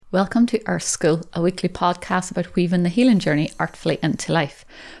Welcome to Earth School, a weekly podcast about weaving the healing journey artfully into life,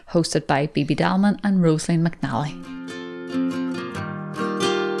 hosted by Bibi Dalman and Rosaleen McNally.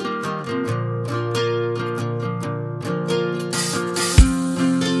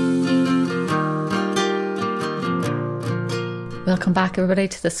 Welcome back, everybody,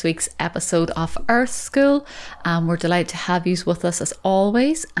 to this week's episode of Earth School. We're delighted to have you with us as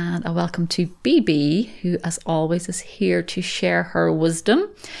always, and a welcome to Bibi, who as always is here to share her wisdom.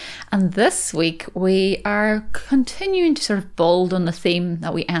 And this week we are continuing to sort of build on the theme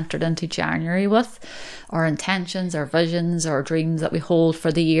that we entered into January with, our intentions, our visions, our dreams that we hold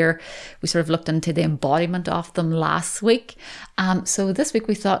for the year. We sort of looked into the embodiment of them last week. So this week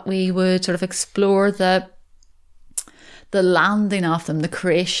we thought we would sort of explore the landing of them, the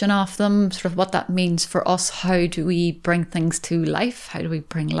creation of them, sort of what that means for us. How do we bring things to life? How do we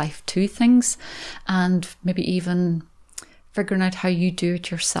bring life to things? And maybe even figuring out how you do it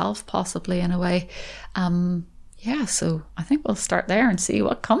yourself, possibly in a way. So I think we'll start there and see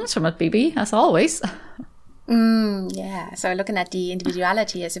what comes from it, Bibi, as always. So looking at the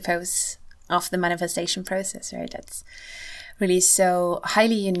individuality, I suppose, of the manifestation process, right? That's really so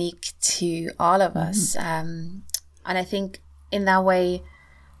highly unique to all of us. And I think in that way,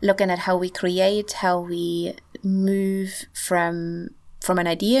 looking at how we create, how we move from an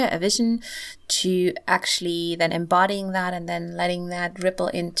idea, a vision, to actually then embodying that and then letting that ripple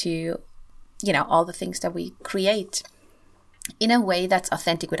into, all the things that we create in a way that's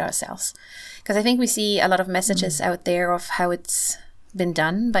authentic with ourselves. Because I think we see a lot of messages out there of how it's been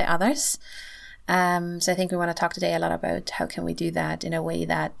done by others. So I think we want to talk today a lot about how can we do that in a way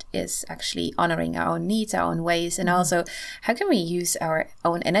that is actually honoring our own needs, our own ways, and also how can we use our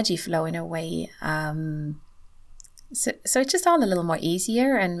own energy flow in a way so it's just all a little more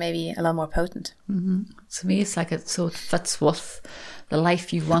easier and maybe a little more potent. To me, it's like it fits with the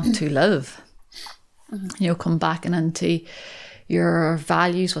life you want to live. Come back and into your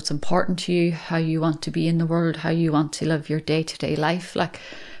values, what's important to you, how you want to be in the world, how you want to live your day-to-day life.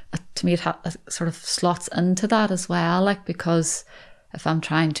 To me, it sort of slots into that as well, because if I'm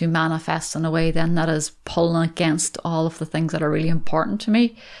trying to manifest in a way then that is pulling against all of the things that are really important to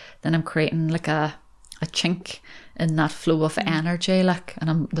me, then I'm creating a chink in that flow of energy, and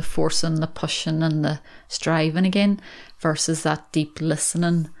I'm the forcing, the pushing and the striving again, versus that deep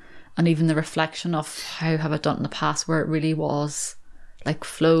listening and even the reflection of how have I done in the past, where it really was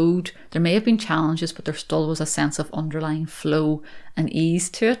flowed. There may have been challenges, but there still was a sense of underlying flow and ease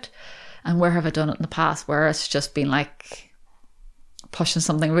to it. And where have I done it in the past where it's just been pushing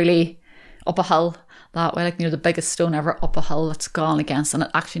something really up a hill that way, the biggest stone ever up a hill that's gone against, and it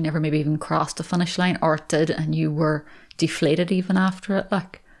actually never maybe even crossed the finish line, or it did and you were deflated even after it.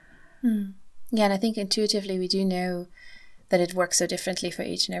 Yeah, and I think intuitively we do know that it works so differently for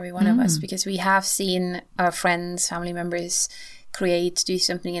each and every one of us, because we have seen our friends, family members do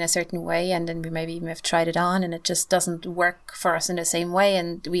something in a certain way, and then we maybe even have tried it on and it just doesn't work for us in the same way,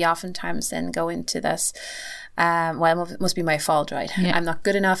 and we oftentimes then go into this it must be my fault, right? I'm not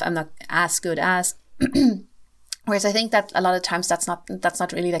good enough, I'm not as good as whereas I think that a lot of times that's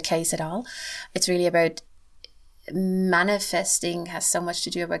not really the case at all. It's really about manifesting has so much to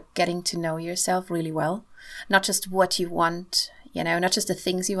do about getting to know yourself really well, not just what you want, not just the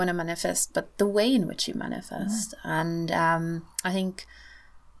things you want to manifest, but the way in which you manifest. And I think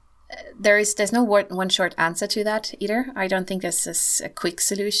there's no one short answer to that either. I don't think there's a quick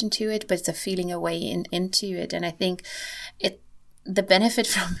solution to it, but it's a feeling a way into it. And I think the benefit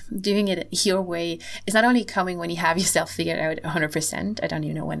from doing it your way is not only coming when you have yourself figured out 100%. I don't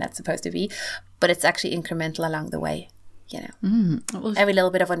even know when that's supposed to be, but it's actually incremental along the way. Every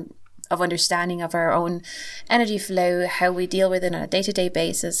little bit of understanding of our own energy flow, how we deal with it on a day-to-day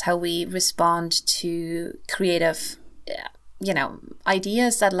basis, how we respond to creative,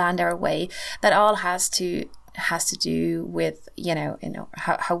 ideas that land our way. That all has to do with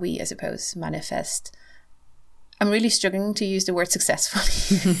how we, I suppose, manifest. I'm really struggling to use the word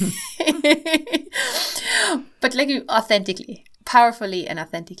successfully, but authentically, powerfully, and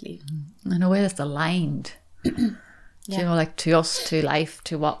authentically. In a way that's aligned. To us, to life,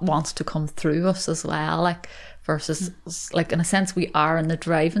 to what wants to come through us as well, versus in a sense we are in the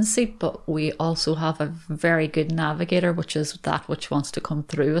driving seat, but we also have a very good navigator, which is that which wants to come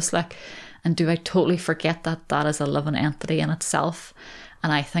through us. And do I totally forget that is a living entity in itself,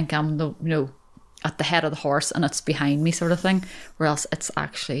 and I think I'm the at the head of the horse and it's behind me sort of thing, whereas it's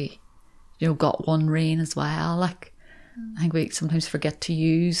actually got one rein as well. I think we sometimes forget to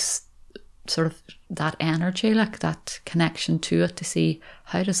use sort of that energy, that connection to it, to see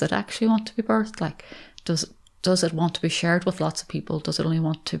how does it actually want to be birthed. does it want to be shared with lots of people? Does it only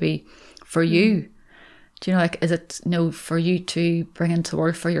want to be for you? Do you know, like, is it, you know, for you to bring into the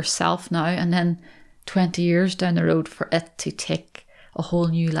world for yourself now, and then 20 years down the road for it to take a whole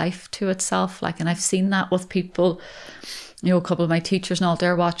new life to itself? Like, and I've seen that with people, you know, a couple of my teachers and all,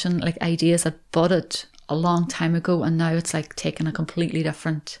 they're watching like ideas that budded a long time ago, and now it's like taking a completely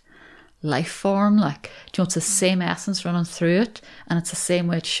different life form. Like, do you know, it's the same essence running through it, and it's the same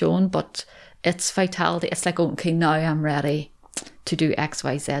way it's shown, but it's vitality. It's like, okay, now I'm ready to do X,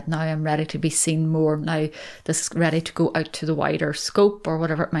 Y, Z. Now I'm ready to be seen more. Now this is ready to go out to the wider scope, or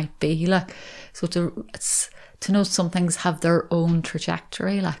whatever it might be. Like, so it's to know some things have their own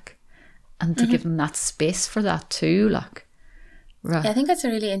trajectory, like, and to give them that space for that too, like. Right. Yeah, I think that's a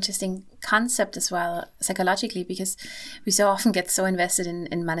really interesting concept as well, psychologically, because we so often get so invested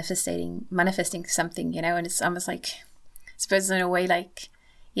in manifesting something, you know, and it's almost like, I suppose in a way, like,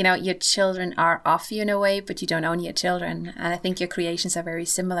 you know, your children are of you in a way, but you don't own your children. And I think your creations are very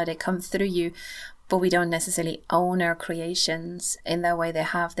similar. They come through you, but we don't necessarily own our creations in that way. They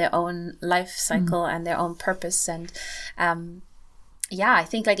have their own life cycle and their own purpose. And yeah, I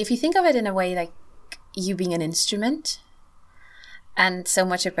think, like, if you think of it in a way, like you being an instrument, and so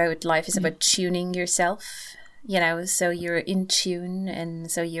much about life is about tuning yourself, you know, so you're in tune,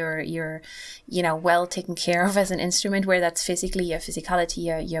 and so you're you know, well taken care of as an instrument, where that's physically your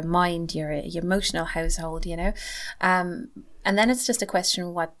physicality, your mind, your emotional household, you know, and then it's just a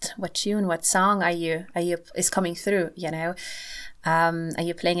question, what tune, what song is coming through, you know. Are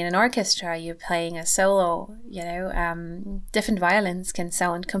you playing in an orchestra? Are you playing a solo? You know, different violins can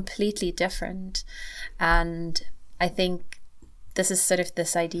sound completely different, and I think this is sort of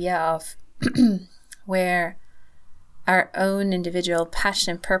this idea of where our own individual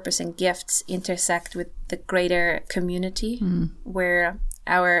passion, purpose, and gifts intersect with the greater community, where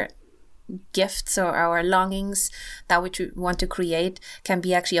our gifts or our longings, that which we want to create, can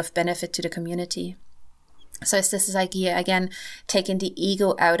be actually of benefit to the community. So it's this idea, again, taking the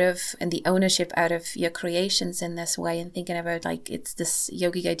ego out of, and the ownership out of your creations in this way, and thinking about, like, it's this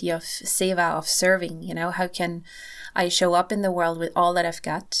yogic idea of seva, of serving, you know, how can I show up in the world with all that I've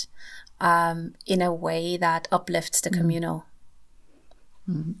got, in a way that uplifts the communal.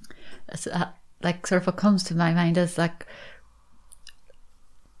 It's, like, sort of what comes to my mind is, like,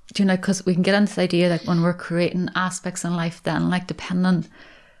 do you know, because we can get into the idea that when we're creating aspects in life, then, like, depending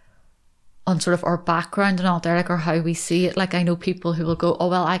on sort of our background and all there, like, or how we see it, like, I know people who will go, oh,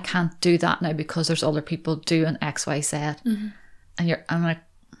 well, I can't do that now because there's other people doing X, Y, Z. And I'm like,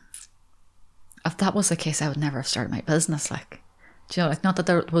 if that was the case, I would never have started my business, like. Do you know, like, not that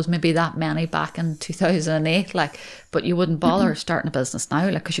there was maybe that many back in 2008, like, but you wouldn't bother starting a business now,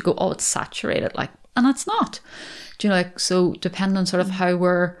 like, because you go, oh, it's saturated, like, and it's not. Do you know, like, so depending on sort of how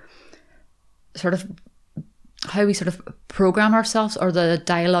we sort of program ourselves, or the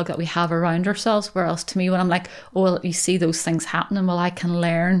dialogue that we have around ourselves, whereas to me, when I'm like, oh, well, you see those things happening, well, I can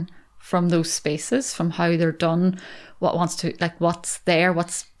learn from those spaces, from how they're done, what's there,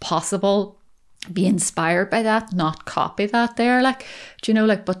 what's possible, be inspired by that, not copy that there, like, do you know,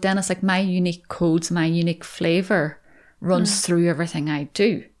 like, but then it's like my unique codes, my unique flavour runs through everything I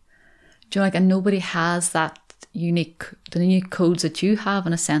do. Do you know, like, and nobody has the unique codes that you have,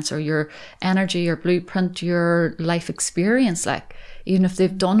 in a sense, or your energy, your blueprint, your life experience, like, even if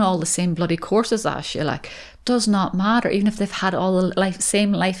they've done all the same bloody courses as you, like, does not matter. Even if they've had all the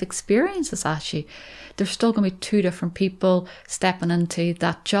same life experiences as you, there's still going to be two different people stepping into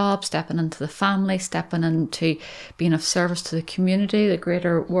that job, stepping into the family, stepping into being of service to the community, the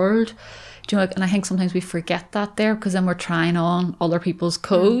greater world. Do you know, like, and I think sometimes we forget that there, because then we're trying on other people's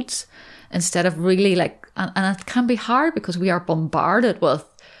codes instead of really, like, and it can be hard because we are bombarded with,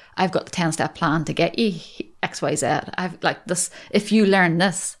 I've got the 10-step plan to get you X, Y, Z. I've, like, this, if you learn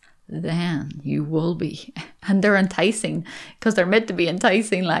this, then you will be. And they're enticing because they're meant to be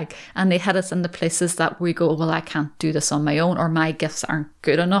enticing, like, and they hit us in the places that we go, well, I can't do this on my own, or my gifts aren't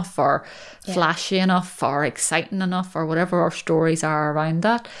good enough, or flashy enough, or exciting enough, or whatever our stories are around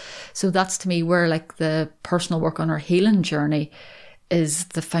that. So that's, to me, where, like, the personal work on our healing journey is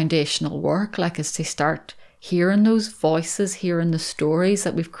the foundational work, like, is to start hearing those voices, hearing the stories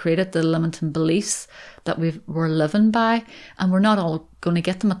that we've created, the limiting beliefs that we're living by, and we're not all going to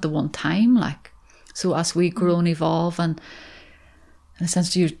get them at the one time, like. So as we grow and evolve, and in a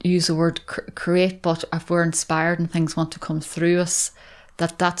sense, you use the word create, but if we're inspired and things want to come through us,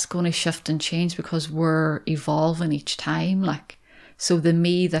 that's going to shift and change because we're evolving each time, like. So the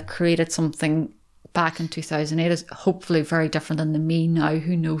me that created something back in 2008 is hopefully very different than the me now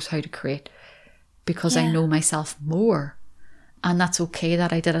who knows how to create, because I know myself more. And that's okay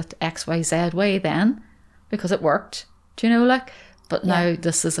that I did it XYZ way then, because it worked. Do you know, like, but now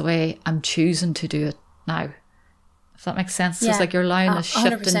this is the way I'm choosing to do it now. If that makes sense. It's like you're allowing the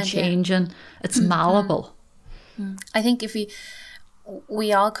shift and changing. It's malleable. I think if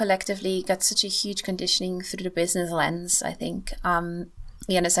we all collectively got such a huge conditioning through the business lens, I think,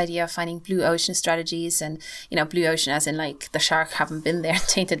 this idea of finding blue ocean strategies, and, blue ocean as in like the shark haven't been there and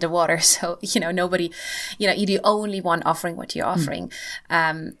tainted the water. So, nobody, you're the only one offering what you're offering.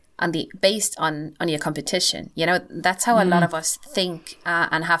 Based on your competition, that's how a lot of us think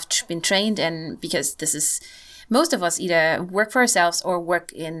and have been trained in, because this is, most of us either work for ourselves or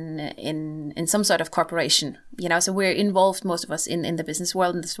work in some sort of corporation, so we're involved, most of us, in the business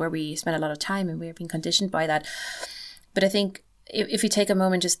world, and this is where we spend a lot of time, and we're being conditioned by that. But I think if you take a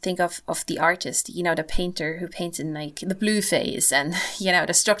moment, just think of the artist, the painter who paints in like the blue phase and,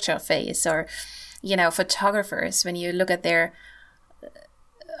 the structural phase, or, photographers, when you look at their,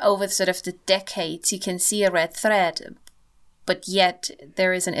 over sort of the decades, you can see a red thread, but yet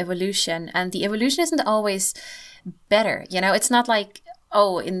there is an evolution, and the evolution isn't always better. It's not like,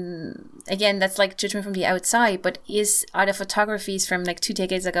 again, that's like judgment from the outside, but are the photographies from like 2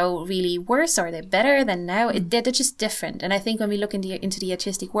 decades ago really worse, or are they better than now? They're just different. And I think when we look into the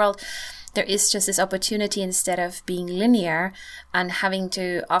artistic world, there is just this opportunity, instead of being linear and having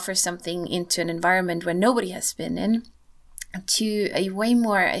to offer something into an environment where nobody has been in, to a way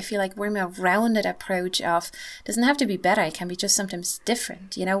more rounded approach of, doesn't have to be better, it can be just sometimes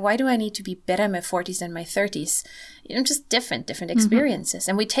different. Why do I need to be better in my 40s than my 30s? Just different experiences.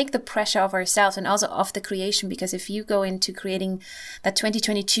 And we take the pressure off ourselves and also off the creation, because if you go into creating that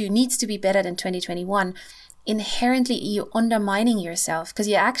 2022 needs to be better than 2021, inherently you're undermining yourself, because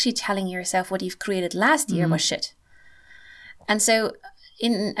you're actually telling yourself what you've created last year was shit. And so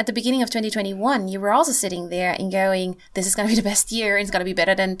at the beginning of 2021, you were also sitting there and going, this is going to be the best year, and it's going to be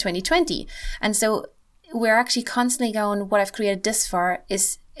better than 2020. And so we're actually constantly going, what I've created this far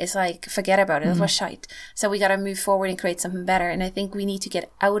is like, forget about it. It was shite. So we got to move forward and create something better. And I think we need to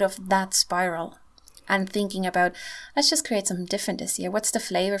get out of that spiral and thinking about, let's just create something different this year. What's the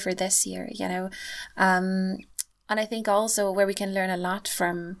flavor for this year? And I think also where we can learn a lot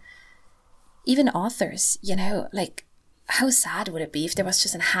from even authors, like, how sad would it be if there was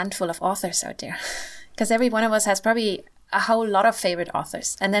just a handful of authors out there? Because every one of us has probably a whole lot of favorite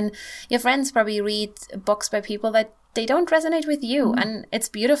authors. And then your friends probably read books by people that they don't resonate with you. And it's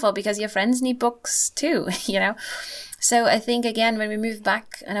beautiful, because your friends need books too, So I think, again, when we move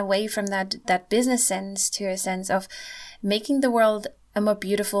back and away from that business sense to a sense of making the world a more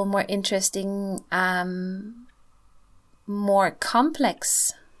beautiful, more interesting, more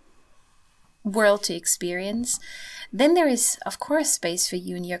complex world to experience, then there is, of course, space for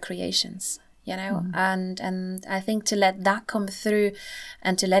you and your creations, and I think to let that come through,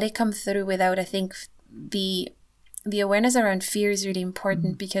 and to let it come through without, I think the awareness around fear is really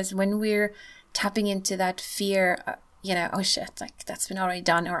important, because when we're tapping into that fear, oh shit, like that's been already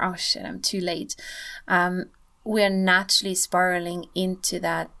done, or oh shit, I'm too late, we're naturally spiraling into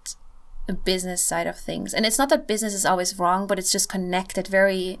that business side of things. And it's not that business is always wrong, but it's just connected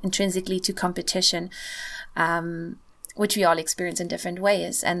very intrinsically to competition, which we all experience in different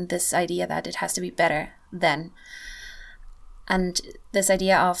ways. And this idea that it has to be better than, and this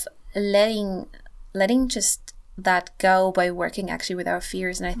idea of letting just that go by working actually with our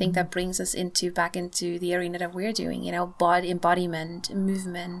fears. And I think that brings us back into the arena that we're doing, body embodiment,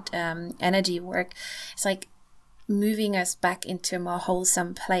 movement, energy work. It's like moving us back into a more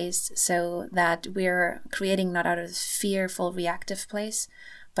wholesome place, so that we're creating not out of a fearful reactive place,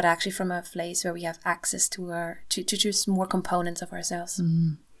 but actually from a place where we have access to choose more components of ourselves.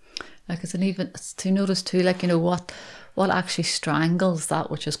 Like, it's even to notice too, like, what actually strangles that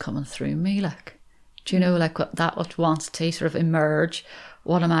which is coming through me, like, do you know, like, what wants to sort of emerge,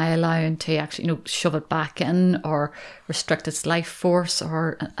 what am I allowing to actually, shove it back in, or restrict its life force,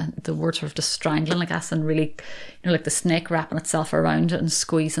 or and the word sort of just strangling, I guess, and really, like the snake wrapping itself around it and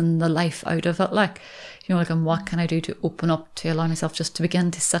squeezing the life out of it, like, and what can I do to open up, to allow myself just to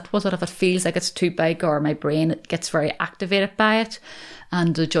begin to sit with it if it feels like it's too big, or my brain gets very activated by it,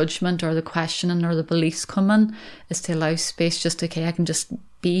 and the judgment or the questioning or the beliefs come in, is to allow space, just, okay, I can just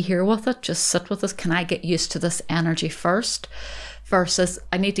be here with it, just sit with it. Can I get used to this energy first? Versus,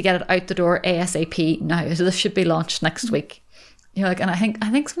 I need to get it out the door ASAP now. So this should be launched next week. And I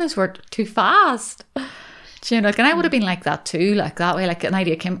think sometimes we're too fast. And I would have been like that too, like that way, like an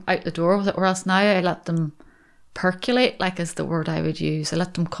idea came out the door with it, whereas now I let them percolate, like, is the word I would use. I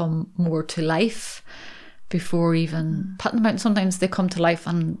let them come more to life, before even putting them out. And sometimes they come to life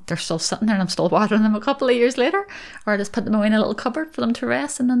and they're still sitting there and I'm still watering them a couple of years later, or I just put them away in a little cupboard for them to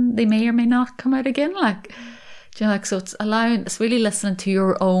rest, and then they may or may not come out again. Like, do you know, like, so it's really listening to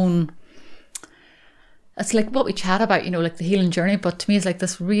your own. It's like what we chat about, you know, like the healing journey, but to me it's like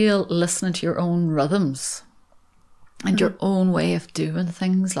this real listening to your own rhythms and your own way of doing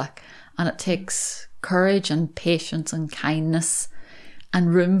things, like, and it takes courage and patience and kindness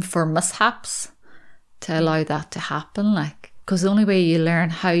and room for mishaps to allow that to happen, like, because the only way you learn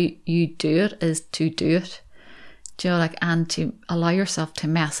how you do it is to do it, do you know, like, and to allow yourself to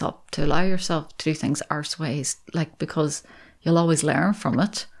mess up, to allow yourself to do things arse ways, like, because you'll always learn from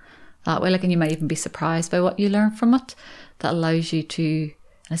it that way, like, and you might even be surprised by what you learn from it, that allows you to, in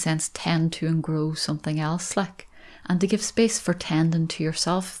a sense, tend to and grow something else, like, and to give space for tending to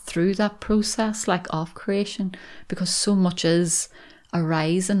yourself through that process, like, of creation, because so much is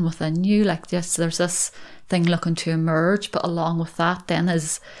arising within you, like, yes, there's this thing looking to emerge, but along with that then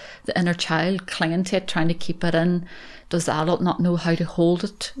is the inner child clinging to it, trying to keep it in. Does the adult not know how to hold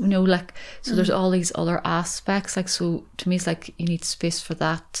it, you know, like, so there's all these other aspects, like, so to me it's like you need space for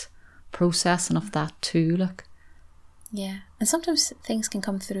that processing of that too, like. Yeah, and sometimes things can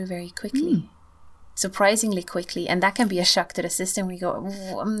come through very quickly, surprisingly quickly, and that can be a shock to the system. We go,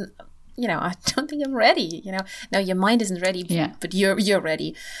 you know, I don't think I'm ready, you know. No, your mind isn't ready, but you're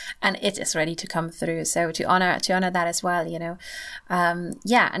ready, and it is ready to come through. So to honor that as well, you know.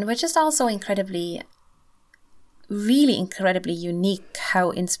 And we're just also really incredibly unique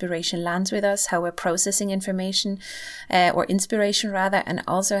how inspiration lands with us, how we're processing information, or inspiration rather, and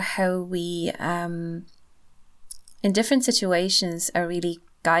also how we, in different situations, are really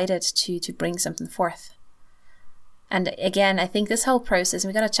guided to bring something forth. And again, I think this whole process,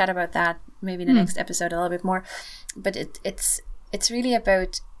 we're going to chat about that maybe in the next episode a little bit more, but it's really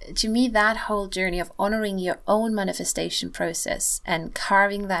about, to me, that whole journey of honoring your own manifestation process and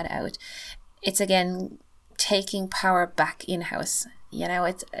carving that out. It's again taking power back in-house, you know.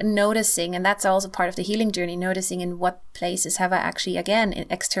 It's noticing, and that's also part of the healing journey, noticing in what places have I actually, again,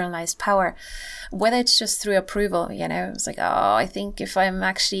 externalized power, whether it's just through approval, you know. It's like, oh, I think if I'm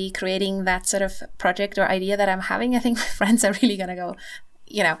actually creating that sort of project or idea that I'm having, I think my friends are really gonna go,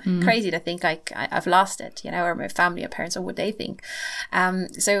 you know, crazy to think I've lost it, you know, or my family or parents, or what they think.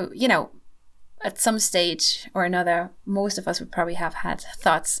 So, you know, at some stage or another, most of us would probably have had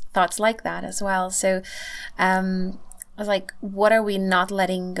thoughts like that as well. So I was like, what are we not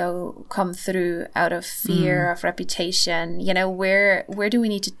letting go come through out of fear of reputation? You know, where do we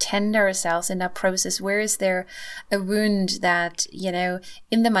need to tend ourselves in that process? Where is there a wound that, you know,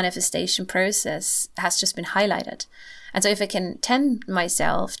 in the manifestation process has just been highlighted? And so if I can tend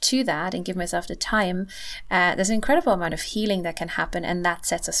myself to that and give myself the time, there's an incredible amount of healing that can happen, and that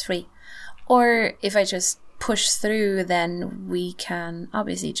sets us free. Or if I just push through, then we can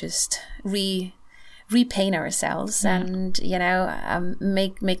obviously just repaint ourselves and, you know,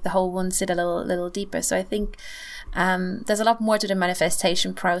 make the whole one sit a little deeper. So I think there's a lot more to the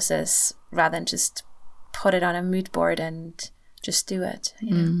manifestation process rather than just put it on a mood board and just do it,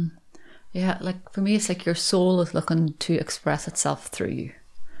 you know. Yeah, like for me, it's like your soul is looking to express itself through you.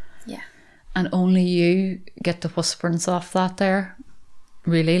 Yeah. And only you get the whisperings off that there,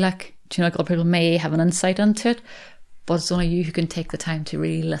 really, like. Do you know, like, other people may have an insight into it, but it's only you who can take the time to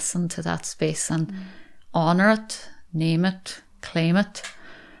really listen to that space and honour it, name it, claim it.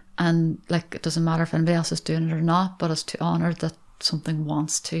 And like, it doesn't matter if anybody else is doing it or not, but it's to honour that something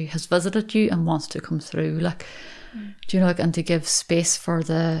has visited you and wants to come through. Like, do you know, like, and to give space for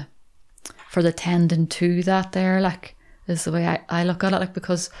the tending to that there, like, is the way I look at it, like,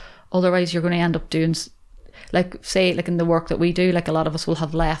 because otherwise you're going to end up doing, like, say, like in the work that we do, like, a lot of us will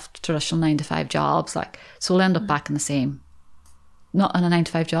have left traditional 9-to-5 jobs, like, so we'll end up back in the same, not in a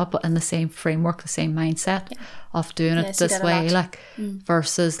 9-to-5 job, but in the same framework, the same mindset of doing it this way, like,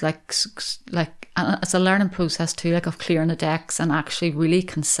 versus like, and it's a learning process too, like, of clearing the decks and actually really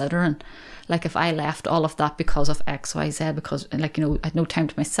considering, like, if I left all of that because of X, Y, Z, because, like, you know, I had no time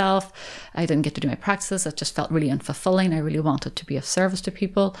to myself, I didn't get to do my practices, it just felt really unfulfilling, I really wanted to be of service to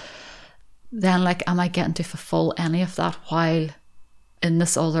people, then, like, am I getting to fulfill any of that while wearing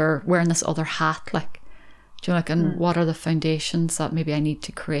this other hat, like, do you know, like, and what are the foundations that maybe I need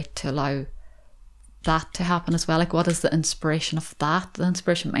to create to allow that to happen as well? Like, what is the inspiration of that? The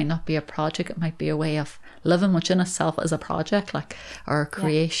inspiration might not be a project, it might be a way of living, which in itself is a project, like, or a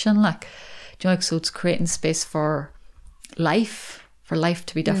creation, like, do you know, like, so it's creating space for life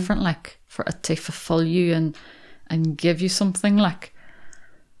to be different, like, for it to fulfill you and give you something, like.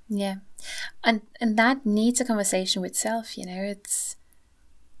 Yeah. And that needs a conversation with self, you know.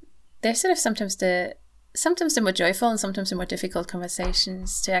 There's sort of sometimes the sometimes the more joyful and sometimes the more difficult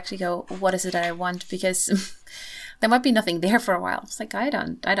conversations to actually go, what is it that I want? Because there might be nothing there for a while. It's like, I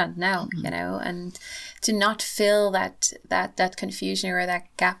don't know, you know, and to not fill that confusion or that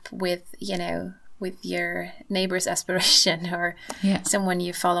gap with, you know, with your neighbor's aspiration or someone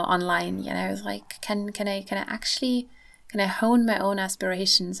you follow online, you know, it's like, can I hone my own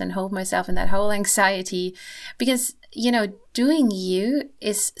aspirations and hold myself in that whole anxiety? Because, you know, doing you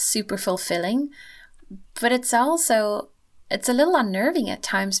is super fulfilling, but it's also, it's a little unnerving at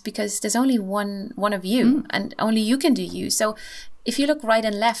times because there's only one of you and only you can do you. So if you look right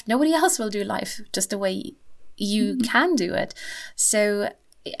and left, nobody else will do life just the way you can do it. So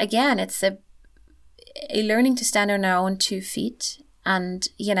again, it's a learning to stand on our own 2 feet and,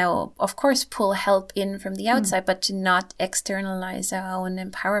 you know, of course, pull help in from the outside, but to not externalize our own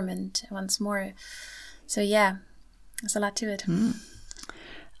empowerment once more. So yeah, there's a lot to it.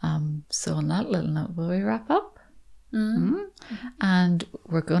 So on that little note, will we wrap up? And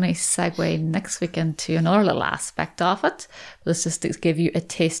we're going to segue next week into another little aspect of it. Let's just give you a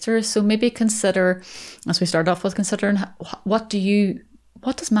taster. So maybe consider, as we start off with, considering what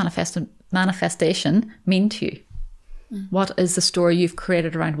does manifestation mean to you? What is the story you've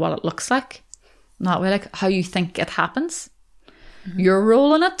created around what it looks like? That way, like how you think it happens. Your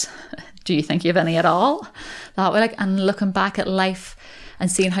role in it. Do you think you have any at all? That way, like, and looking back at life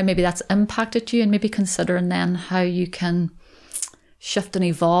and seeing how maybe that's impacted you and maybe considering then how you can shift and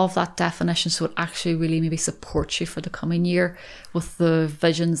evolve that definition so it actually really maybe supports you for the coming year with the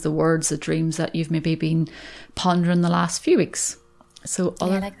visions, the words, the dreams that you've maybe been pondering the last few weeks. So I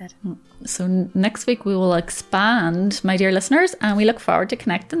like that. So next week we will expand, my dear listeners, and we look forward to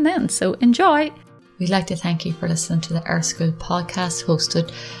connecting then. So enjoy. We'd like to thank you for listening to the Earth School podcast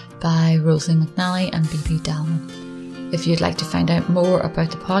hosted by Rosalie McNally and BB Dalman. If you'd like to find out more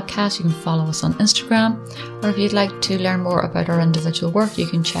about the podcast, you can follow us on Instagram, or if you'd like to learn more about our individual work, you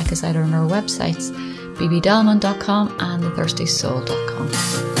can check us out on our websites, bbdalman.com and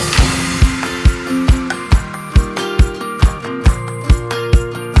thethirstysoul.com.